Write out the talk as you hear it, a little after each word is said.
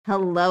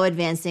Hello,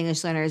 advanced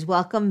English learners.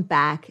 Welcome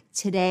back.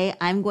 Today,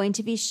 I'm going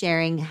to be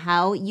sharing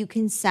how you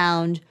can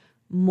sound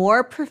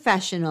more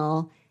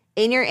professional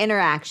in your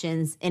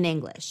interactions in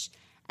English.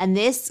 And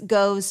this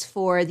goes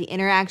for the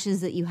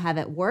interactions that you have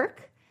at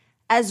work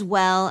as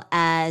well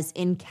as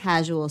in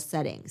casual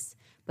settings.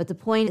 But the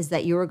point is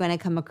that you are going to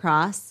come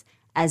across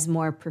as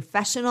more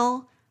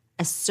professional,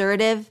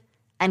 assertive,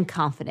 and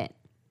confident.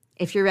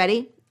 If you're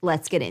ready,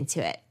 let's get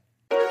into it.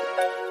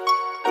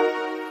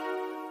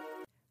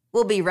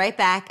 We'll be right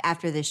back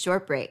after this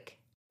short break.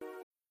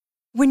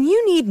 When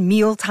you need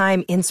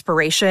mealtime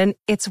inspiration,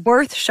 it's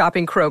worth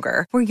shopping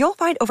Kroger, where you'll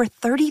find over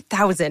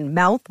 30,000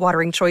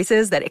 mouth-watering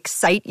choices that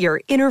excite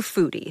your inner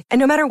foodie. And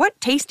no matter what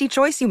tasty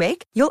choice you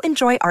make, you'll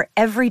enjoy our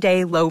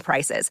everyday low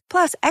prices,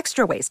 plus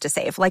extra ways to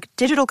save, like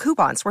digital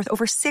coupons worth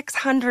over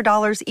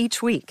 $600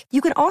 each week.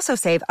 You can also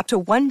save up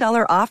to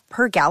 $1 off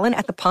per gallon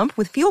at the pump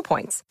with fuel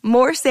points.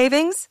 More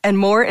savings and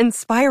more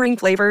inspiring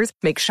flavors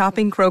make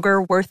shopping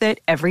Kroger worth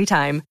it every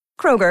time.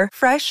 Kroger,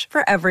 fresh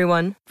for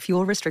everyone.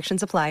 Fuel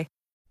restrictions apply.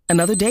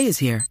 Another day is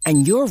here,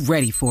 and you're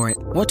ready for it.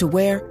 What to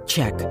wear?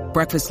 Check.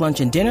 Breakfast,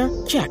 lunch, and dinner?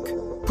 Check.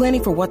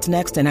 Planning for what's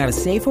next and how to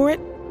save for it?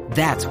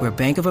 That's where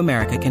Bank of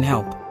America can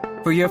help.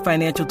 For your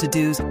financial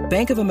to-dos,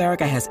 Bank of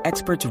America has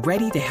experts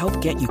ready to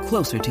help get you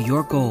closer to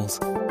your goals.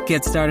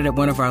 Get started at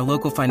one of our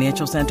local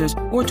financial centers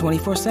or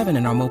 24/7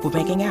 in our mobile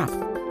banking app.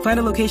 Find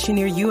a location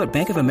near you at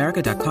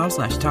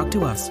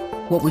bankofamerica.com/talktous.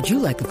 What would you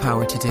like the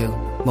power to do?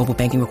 Mobile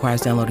banking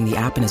requires downloading the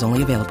app and is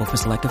only available for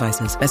select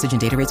devices. Message and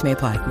data rates may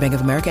apply. Bank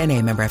of America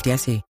N.A., member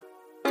FDIC.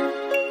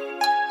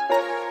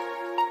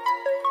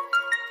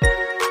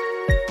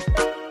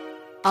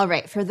 All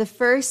right, for the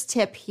first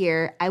tip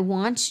here, I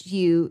want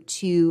you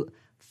to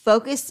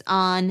focus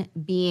on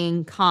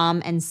being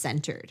calm and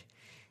centered.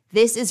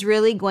 This is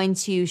really going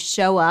to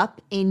show up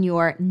in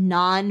your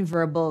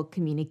nonverbal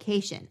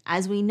communication.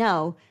 As we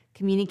know,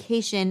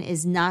 communication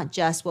is not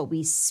just what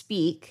we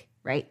speak,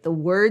 right? The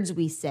words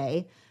we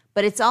say,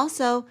 but it's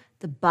also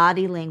the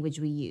body language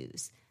we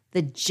use,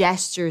 the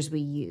gestures we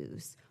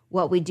use,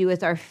 what we do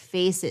with our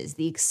faces,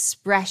 the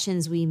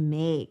expressions we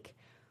make,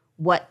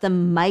 what the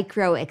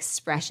micro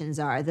expressions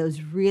are,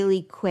 those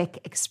really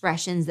quick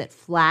expressions that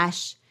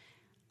flash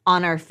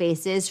on our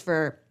faces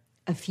for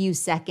a few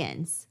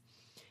seconds.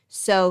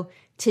 So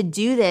to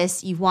do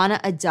this, you want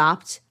to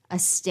adopt a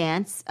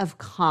stance of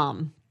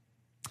calm.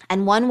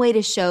 And one way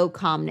to show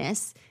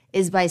calmness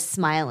is by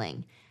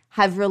smiling.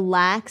 Have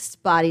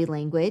relaxed body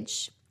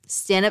language.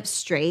 Stand up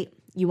straight.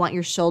 You want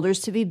your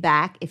shoulders to be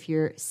back if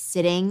you're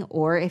sitting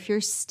or if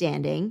you're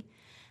standing.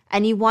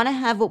 And you want to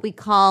have what we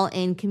call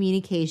in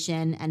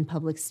communication and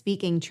public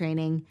speaking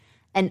training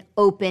an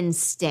open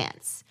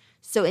stance.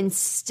 So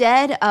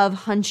instead of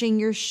hunching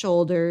your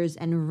shoulders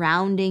and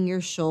rounding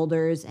your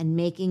shoulders and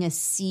making a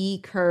C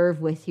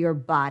curve with your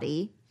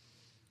body,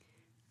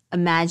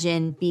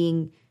 imagine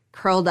being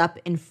curled up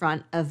in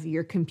front of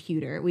your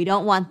computer. We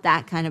don't want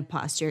that kind of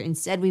posture.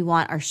 Instead, we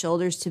want our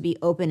shoulders to be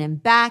open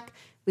and back.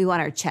 We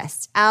want our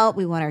chest out.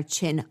 We want our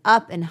chin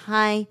up and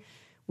high.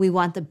 We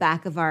want the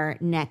back of our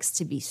necks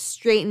to be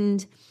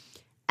straightened.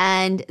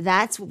 And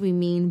that's what we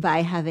mean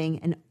by having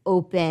an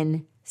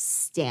open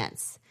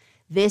stance.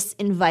 This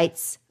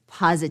invites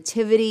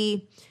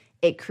positivity.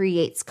 It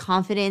creates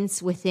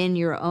confidence within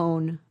your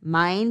own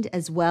mind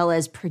as well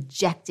as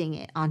projecting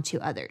it onto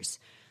others.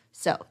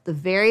 So the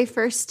very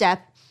first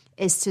step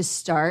is to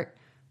start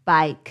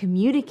by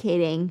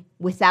communicating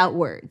without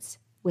words,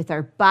 with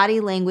our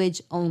body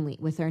language only,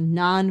 with our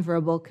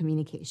nonverbal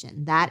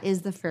communication. That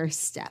is the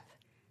first step.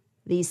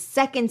 The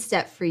second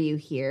step for you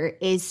here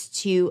is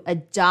to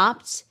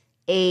adopt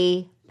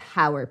a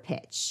power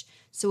pitch.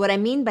 So what I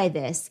mean by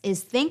this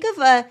is think of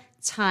a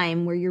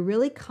time where you're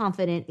really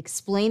confident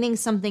explaining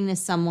something to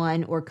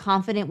someone or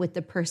confident with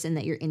the person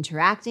that you're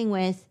interacting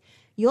with.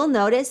 You'll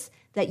notice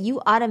that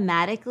you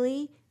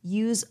automatically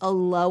use a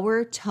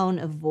lower tone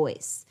of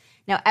voice.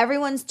 Now,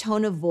 everyone's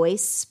tone of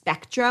voice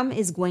spectrum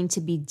is going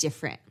to be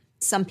different.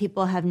 Some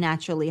people have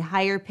naturally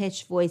higher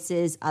pitched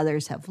voices,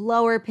 others have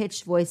lower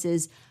pitched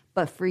voices.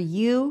 But for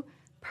you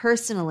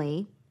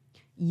personally,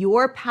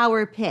 your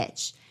power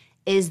pitch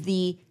is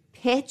the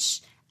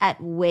pitch at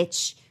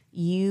which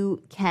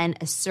you can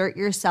assert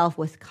yourself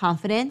with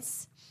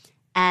confidence.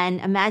 And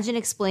imagine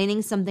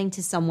explaining something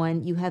to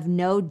someone. You have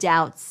no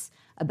doubts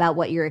about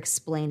what you're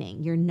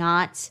explaining. You're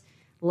not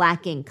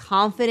lacking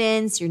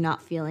confidence. You're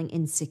not feeling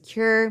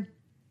insecure.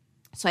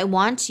 So I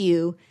want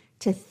you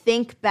to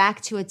think back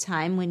to a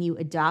time when you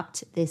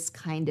adopt this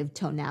kind of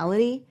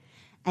tonality.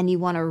 And you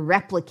want to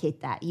replicate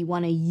that. You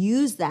want to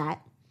use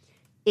that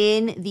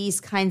in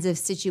these kinds of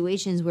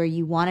situations where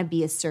you want to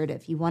be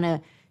assertive. You want to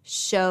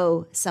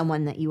show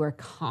someone that you are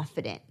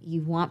confident.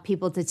 You want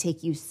people to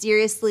take you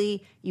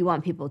seriously. You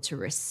want people to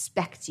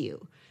respect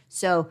you.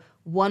 So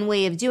one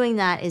way of doing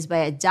that is by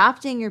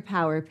adopting your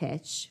power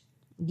pitch,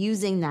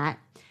 using that,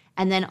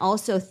 and then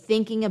also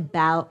thinking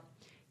about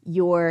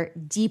your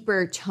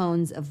deeper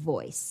tones of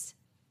voice.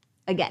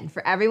 Again,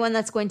 for everyone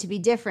that's going to be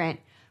different,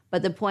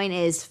 but the point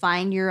is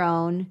find your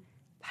own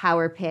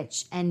power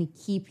pitch and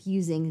keep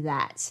using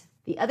that.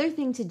 The other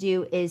thing to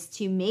do is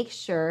to make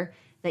sure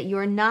that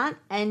you're not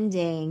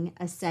ending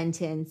a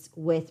sentence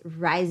with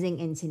rising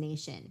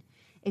intonation.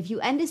 If you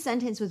end a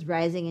sentence with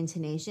rising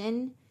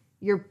intonation,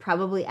 you're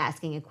probably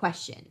asking a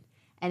question.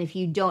 And if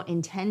you don't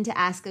intend to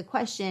ask a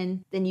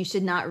question, then you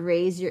should not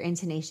raise your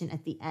intonation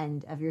at the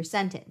end of your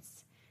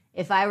sentence.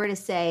 If I were to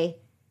say,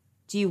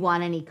 "Do you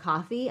want any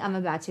coffee? I'm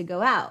about to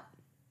go out.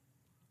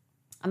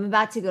 I'm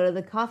about to go to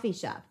the coffee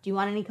shop. Do you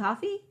want any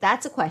coffee?"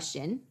 That's a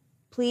question.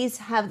 Please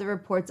have the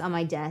reports on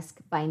my desk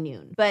by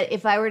noon. But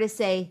if I were to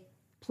say,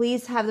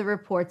 "Please have the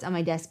reports on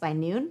my desk by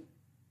noon,"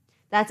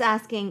 that's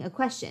asking a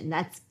question.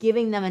 That's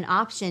giving them an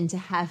option to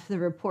have the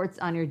reports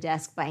on your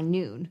desk by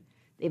noon.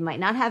 They might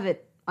not have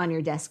it on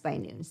your desk by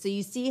noon. So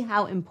you see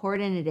how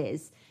important it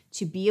is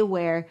to be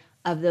aware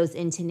of those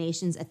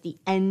intonations at the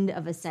end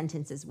of a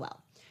sentence as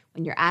well.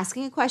 When you're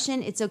asking a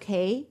question, it's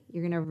okay.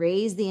 You're going to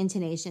raise the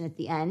intonation at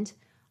the end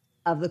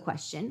of the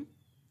question.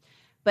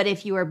 But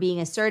if you are being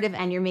assertive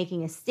and you're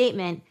making a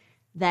statement,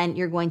 then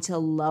you're going to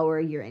lower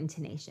your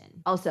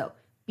intonation. Also,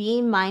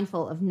 being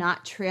mindful of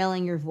not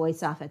trailing your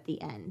voice off at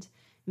the end.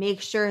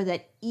 Make sure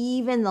that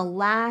even the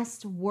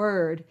last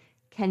word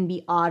can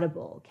be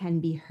audible, can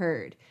be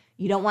heard.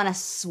 You don't want to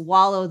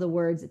swallow the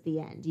words at the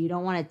end. You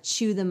don't want to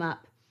chew them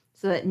up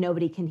so that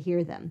nobody can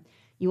hear them.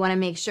 You want to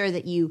make sure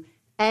that you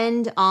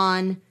end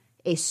on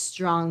a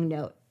strong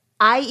note.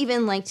 I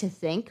even like to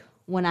think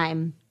when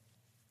I'm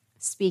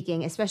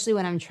speaking, especially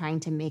when I'm trying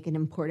to make an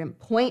important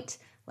point,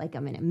 like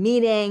I'm in a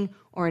meeting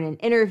or in an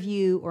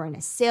interview or in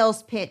a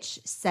sales pitch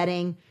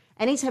setting,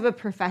 any type of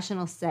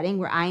professional setting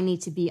where I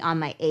need to be on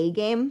my A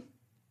game,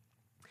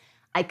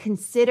 I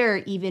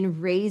consider even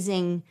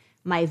raising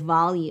my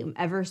volume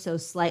ever so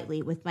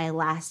slightly with my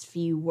last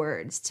few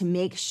words to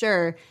make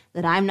sure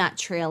that I'm not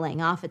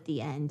trailing off at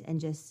the end and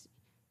just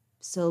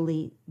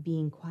solely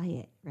being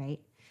quiet, right?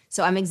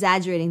 So I'm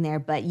exaggerating there,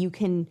 but you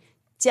can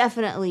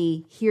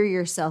definitely hear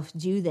yourself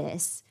do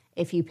this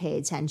if you pay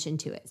attention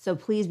to it. So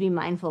please be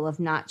mindful of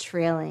not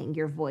trailing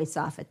your voice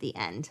off at the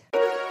end.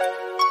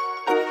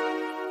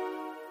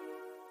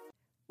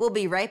 We'll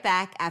be right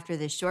back after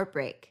this short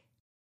break.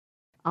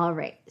 All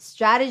right,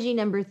 strategy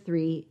number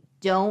 3,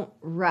 don't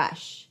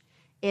rush.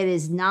 It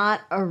is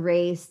not a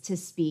race to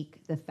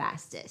speak the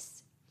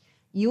fastest.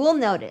 You will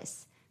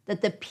notice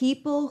that the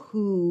people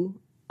who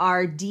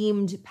are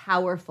deemed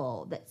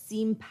powerful, that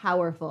seem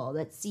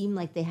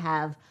like they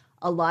have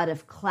a lot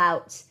of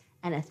clout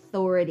and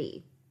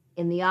authority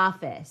in the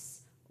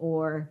office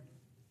or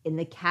in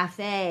the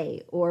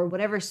cafe or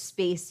whatever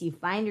space you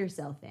find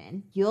yourself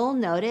in, you'll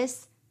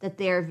notice that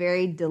they're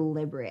very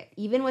deliberate,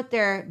 even with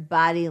their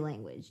body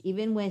language,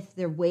 even with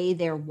their way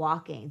they're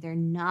walking. They're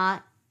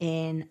not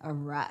in a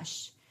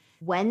rush.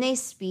 When they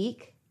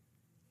speak,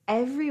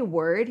 every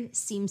word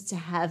seems to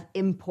have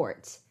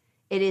import.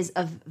 It is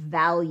of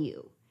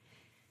value.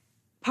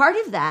 Part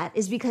of that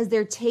is because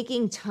they're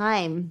taking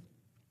time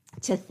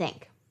to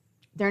think.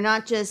 They're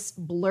not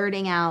just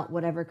blurting out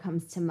whatever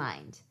comes to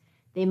mind.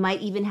 They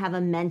might even have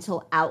a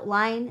mental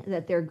outline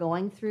that they're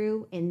going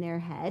through in their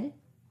head.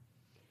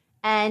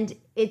 And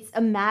it's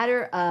a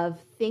matter of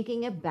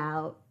thinking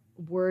about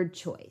word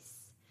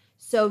choice.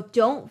 So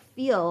don't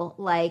feel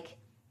like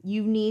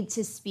you need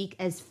to speak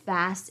as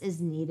fast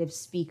as native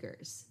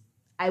speakers.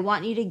 I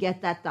want you to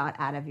get that thought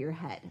out of your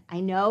head.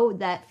 I know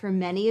that for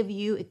many of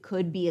you, it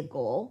could be a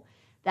goal.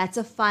 That's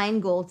a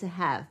fine goal to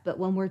have. But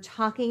when we're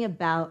talking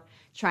about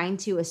trying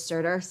to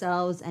assert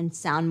ourselves and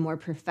sound more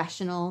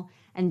professional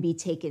and be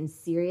taken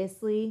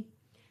seriously,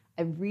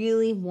 I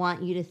really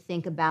want you to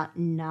think about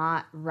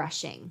not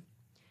rushing.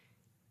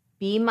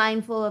 Be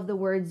mindful of the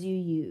words you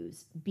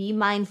use. Be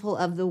mindful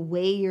of the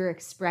way you're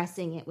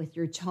expressing it with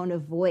your tone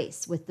of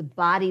voice, with the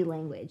body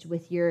language,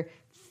 with your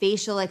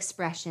facial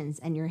expressions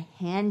and your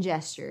hand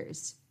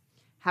gestures.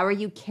 How are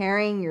you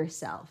carrying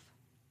yourself?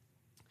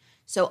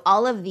 So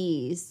all of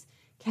these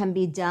can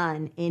be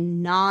done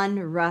in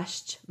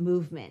non-rushed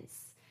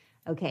movements.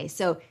 Okay,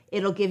 so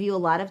it'll give you a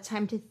lot of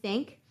time to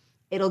think.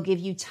 It'll give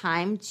you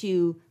time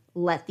to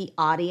let the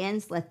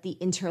audience, let the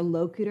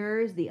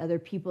interlocutors, the other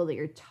people that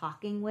you're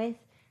talking with,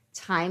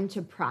 time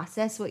to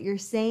process what you're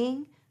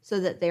saying so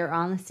that they're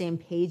on the same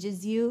page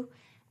as you.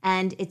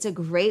 And it's a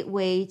great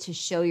way to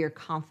show your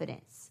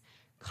confidence.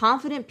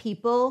 Confident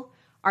people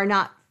are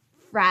not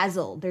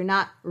frazzled. They're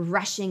not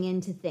rushing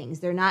into things.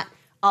 They're not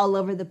all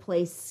over the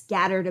place,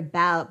 scattered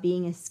about,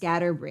 being a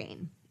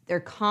scatterbrain. They're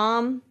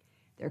calm.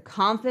 They're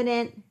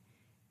confident.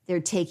 They're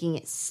taking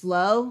it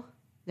slow.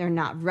 They're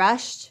not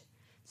rushed.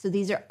 So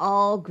these are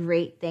all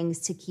great things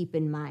to keep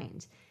in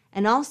mind.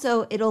 And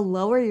also, it'll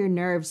lower your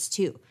nerves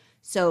too.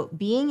 So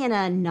being in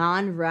a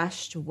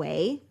non-rushed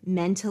way,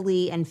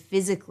 mentally and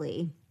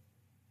physically,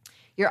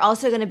 you're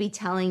also going to be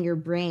telling your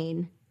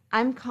brain,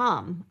 I'm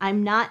calm.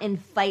 I'm not in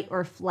fight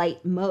or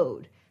flight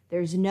mode.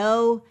 There's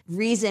no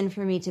reason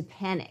for me to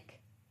panic.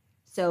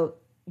 So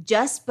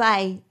just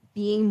by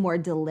being more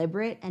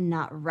deliberate and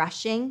not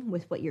rushing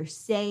with what you're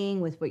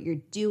saying, with what you're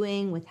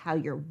doing, with how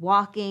you're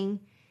walking,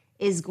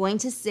 is going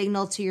to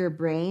signal to your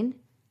brain,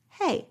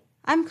 hey,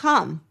 I'm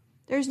calm.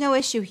 There's no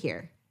issue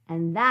here.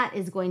 And that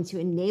is going to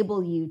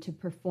enable you to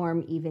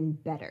perform even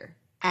better.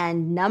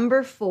 And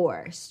number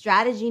 4,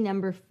 strategy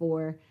number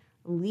 4,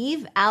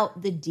 leave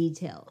out the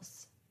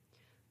details.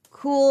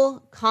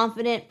 Cool,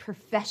 confident,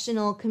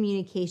 professional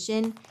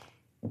communication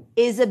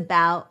is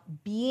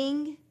about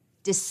being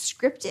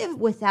descriptive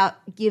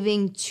without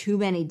giving too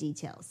many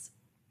details.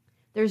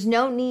 There's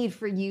no need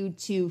for you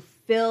to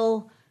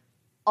fill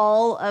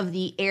all of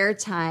the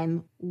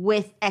airtime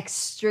with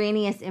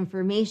extraneous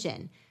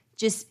information.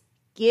 Just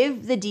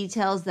give the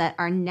details that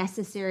are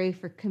necessary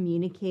for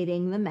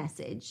communicating the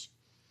message.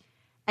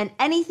 And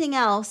anything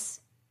else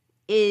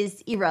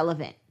is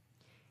irrelevant.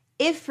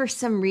 If for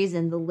some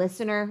reason the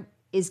listener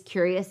is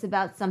curious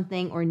about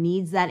something or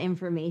needs that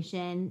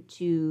information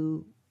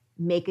to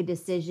make a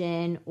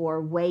decision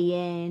or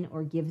weigh in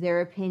or give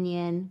their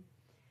opinion,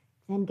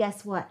 then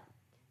guess what?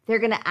 They're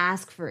going to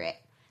ask for it.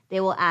 They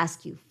will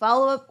ask you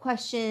follow-up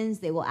questions.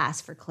 They will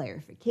ask for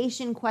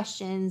clarification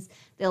questions.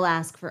 They'll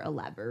ask for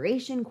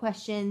elaboration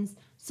questions.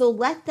 So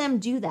let them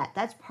do that.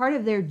 That's part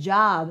of their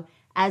job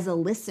as a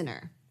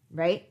listener,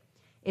 right?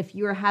 If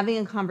you're having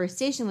a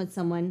conversation with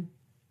someone,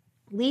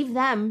 leave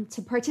them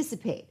to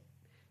participate.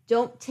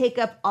 Don't take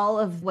up all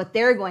of what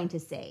they're going to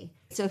say.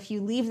 So if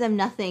you leave them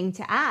nothing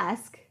to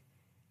ask,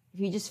 if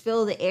you just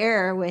fill the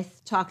air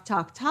with talk,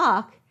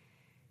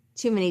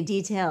 too many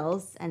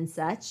details and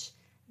such,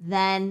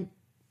 then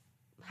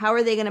how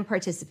are they going to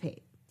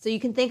participate? So you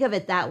can think of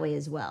it that way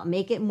as well.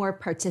 Make it more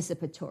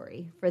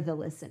participatory for the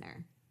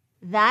listener.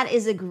 That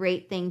is a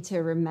great thing to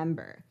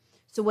remember.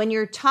 So when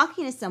you're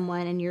talking to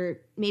someone and you're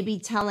maybe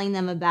telling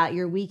them about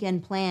your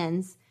weekend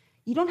plans,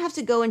 you don't have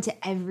to go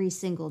into every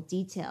single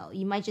detail.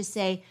 You might just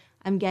say,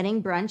 I'm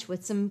getting brunch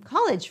with some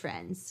college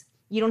friends.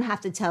 You don't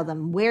have to tell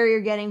them where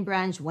you're getting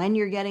brunch, when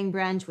you're getting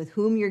brunch, with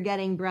whom you're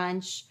getting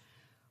brunch,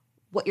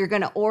 what you're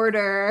going to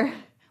order,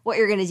 what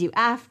you're going to do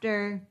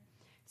after.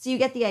 So you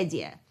get the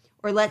idea.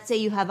 Or let's say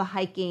you have a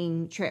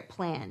hiking trip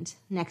planned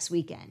next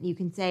weekend. You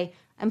can say,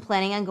 I'm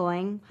planning on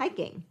going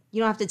hiking. You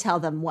don't have to tell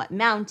them what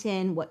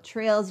mountain, what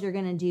trails you're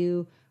going to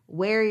do,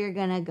 where you're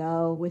going to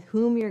go, with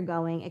whom you're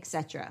going,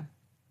 etc.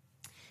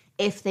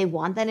 If they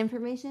want that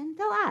information,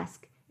 they'll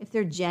ask. If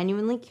they're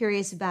genuinely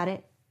curious about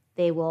it,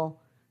 they will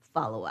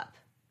follow up.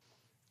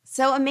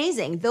 So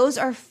amazing. Those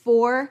are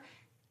 4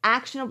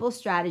 actionable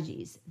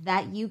strategies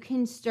that you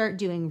can start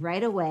doing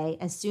right away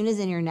as soon as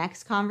in your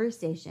next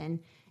conversation.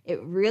 It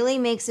really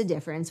makes a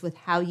difference with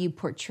how you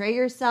portray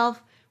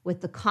yourself, with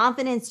the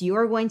confidence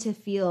you're going to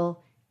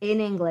feel in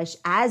English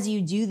as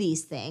you do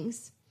these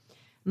things.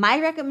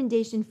 My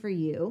recommendation for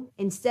you,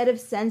 instead of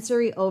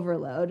sensory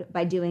overload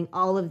by doing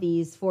all of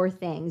these 4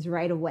 things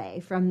right away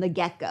from the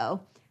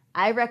get-go,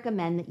 I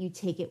recommend that you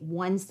take it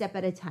one step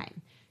at a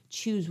time.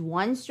 Choose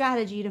one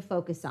strategy to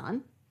focus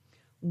on.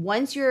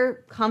 Once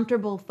you're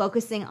comfortable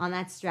focusing on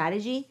that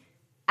strategy,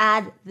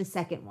 add the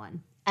second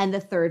one, and the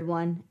third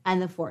one,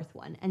 and the fourth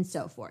one, and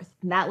so forth.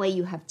 That way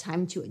you have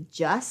time to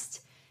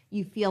adjust,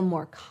 you feel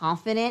more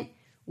confident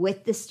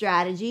with the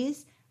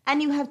strategies,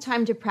 and you have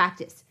time to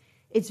practice.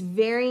 It's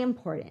very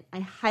important. I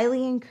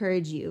highly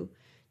encourage you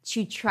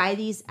to try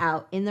these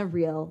out in the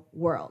real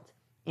world,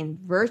 in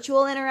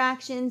virtual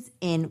interactions,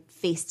 in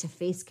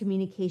face-to-face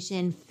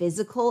communication,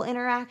 physical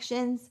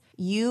interactions.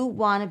 You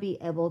want to be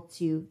able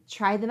to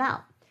try them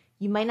out.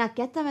 You might not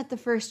get them at the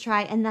first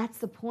try, and that's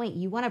the point.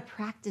 You want to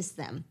practice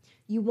them.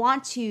 You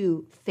want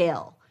to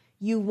fail.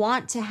 You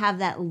want to have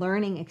that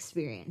learning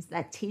experience,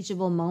 that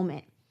teachable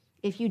moment.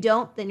 If you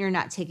don't, then you're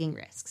not taking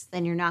risks.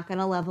 Then you're not going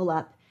to level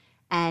up,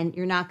 and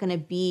you're not going to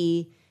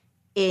be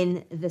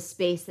in the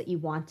space that you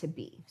want to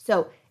be.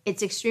 So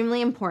it's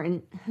extremely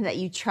important that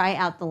you try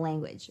out the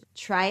language.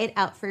 Try it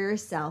out for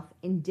yourself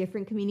in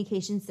different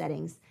communication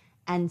settings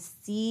and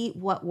see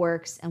what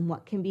works and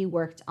what can be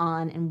worked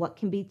on and what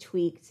can be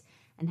tweaked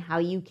and how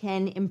you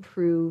can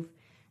improve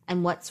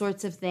and what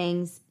sorts of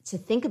things to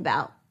think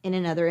about in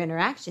another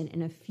interaction,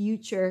 in a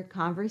future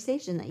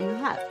conversation that you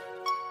have.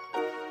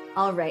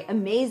 All right,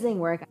 amazing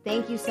work.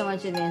 Thank you so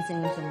much, Advanced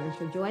English Learners,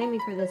 for joining me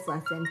for this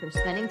lesson, for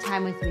spending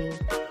time with me.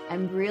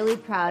 I'm really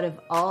proud of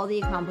all the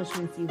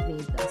accomplishments you've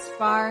made thus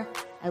far.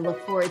 I look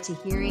forward to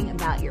hearing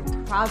about your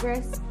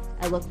progress.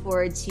 I look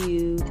forward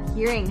to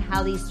hearing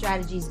how these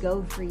strategies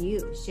go for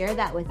you. Share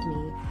that with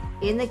me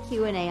in the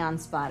Q&A on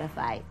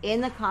Spotify,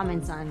 in the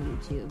comments on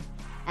YouTube,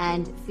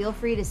 and feel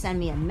free to send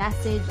me a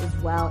message as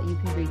well. You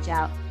can reach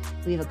out.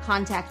 We have a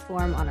contact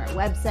form on our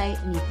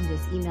website, and you can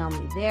just email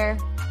me there.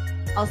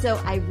 Also,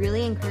 I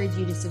really encourage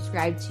you to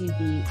subscribe to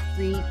the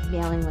free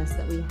mailing list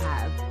that we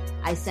have.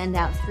 I send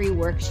out free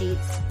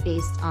worksheets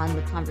based on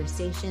the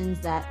conversations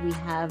that we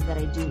have that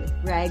I do with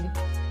Greg,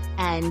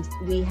 and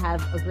we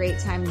have a great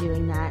time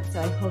doing that.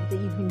 So I hope that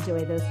you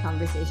enjoy those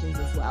conversations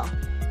as well.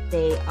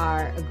 They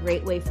are a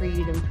great way for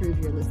you to improve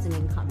your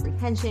listening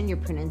comprehension, your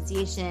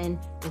pronunciation,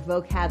 your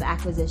vocab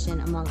acquisition,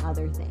 among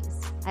other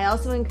things. I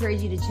also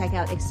encourage you to check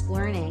out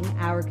Explearning,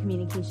 our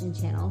communication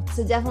channel.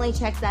 So definitely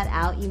check that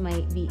out. You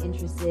might be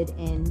interested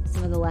in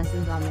some of the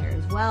lessons on there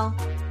as well.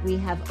 We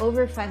have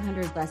over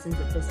 500 lessons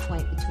at this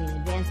point between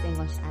Advanced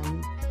English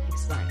and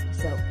Explearning.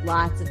 So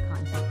lots of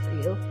content for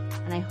you.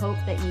 And I hope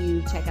that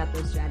you check out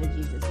those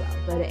strategies as well.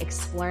 Go to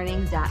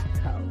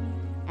explearning.co.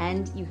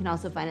 And you can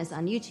also find us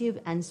on YouTube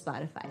and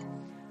Spotify.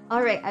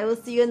 All right, I will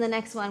see you in the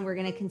next one. We're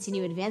going to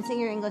continue advancing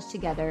your English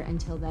together.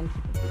 Until then,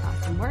 keep up the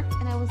awesome work,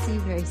 and I will see you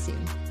very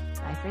soon.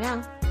 Bye for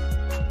now.